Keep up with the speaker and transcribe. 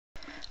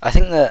I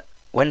think that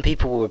when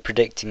people were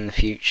predicting the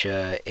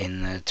future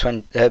in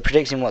the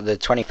predicting what the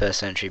 21st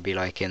century would be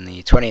like in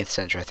the 20th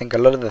century, I think a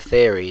lot of the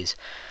theories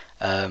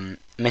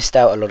missed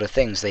out a lot of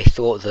things. They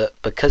thought that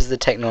because the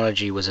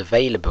technology was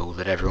available,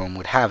 that everyone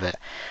would have it,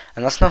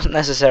 and that's not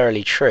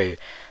necessarily true.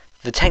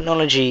 The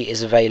technology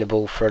is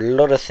available for a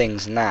lot of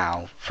things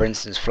now, for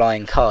instance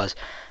flying cars,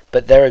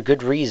 but there are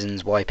good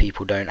reasons why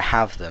people don't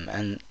have them,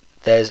 and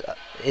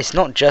it's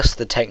not just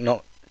the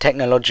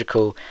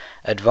technological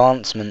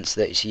advancements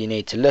that you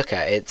need to look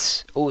at,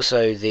 it's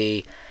also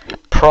the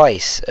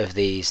price of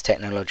these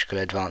technological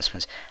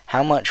advancements.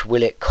 How much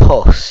will it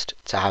cost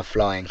to have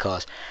flying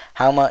cars?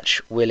 How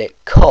much will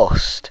it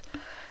cost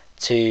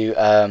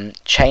to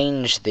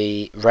change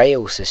the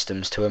rail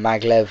systems to a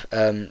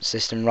maglev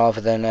system rather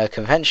than a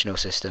conventional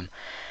system?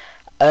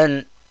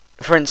 And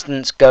for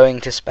instance, going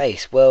to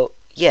space. Well,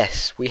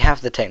 yes, we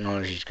have the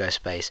technology to go to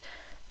space.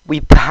 We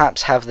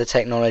perhaps have the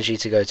technology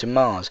to go to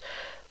Mars.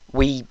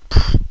 We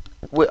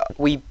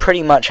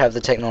pretty much have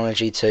the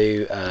technology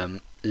to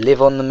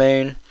live on the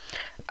moon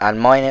and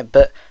mine it,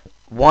 but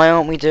why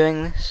aren't we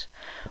doing this?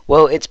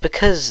 Well, it's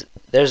because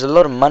there's a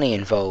lot of money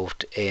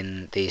involved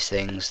in these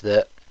things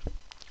that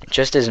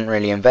just isn't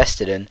really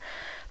invested in.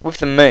 With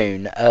the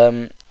moon,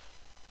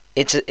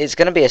 it's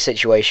going to be a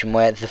situation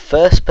where the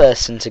first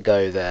person to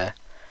go there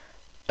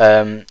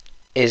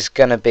is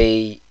going to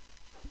be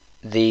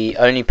the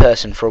only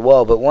person for a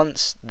while, but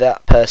once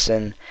that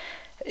person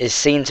is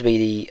seen to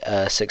be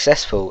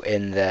successful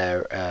in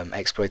their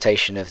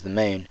exploitation of the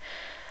moon,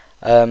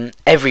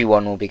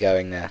 everyone will be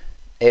going there.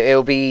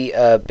 It'll be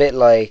a bit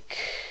like,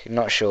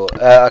 not sure,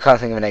 I can't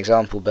think of an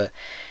example, but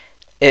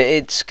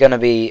it's going to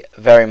be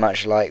very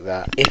much like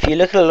that. If you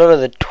look at a lot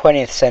of the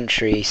 20th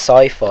century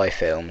sci-fi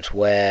films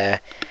where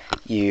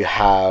you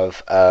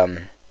have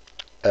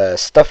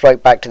stuff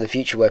like Back to the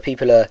Future, where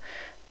people are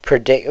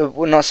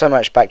well, not so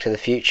much Back to the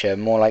Future,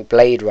 more like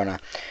Blade Runner,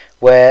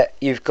 where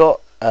you've got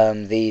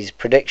these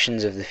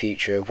predictions of the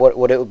future, of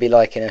what it would be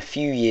like in a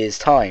few years'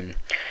 time.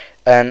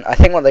 And I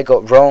think what they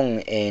got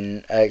wrong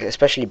in,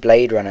 especially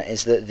Blade Runner,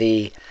 is that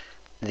the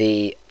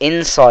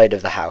inside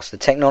of the house, the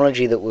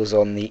technology that was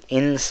on the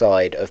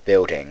inside of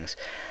buildings,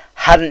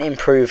 hadn't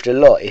improved a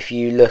lot. If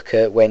you look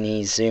at when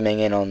he's zooming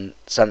in on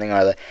something or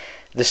other,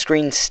 the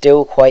screen's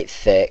still quite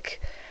thick.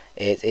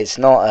 It's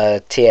not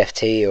a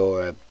TFT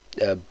or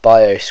a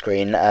bio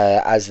screen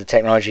as the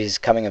technology is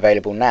coming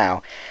available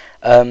now.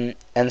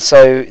 And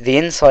so the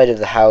inside of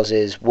the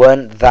houses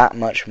weren't that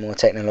much more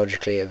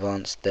technologically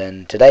advanced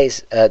than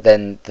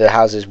than the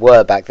houses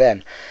were back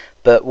then.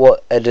 But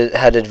what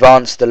had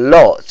advanced a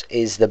lot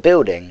is the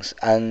buildings,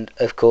 and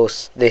of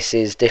course this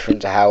is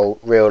different to how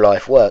real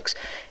life works.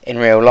 In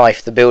real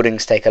life, the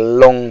buildings take a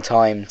long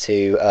time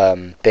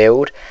to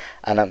build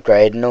and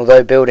upgrade, and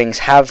although buildings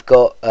have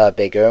got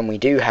bigger, and we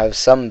do have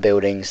some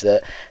buildings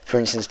that, for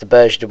instance the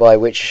Burj Dubai,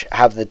 which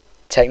have the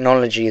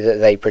technology that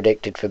they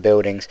predicted for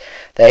buildings,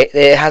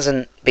 it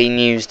hasn't been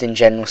used in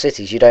general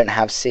cities. You don't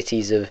have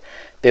cities of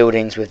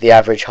buildings with the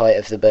average height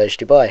of the Burj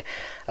Dubai,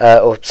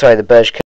 or sorry, the Burj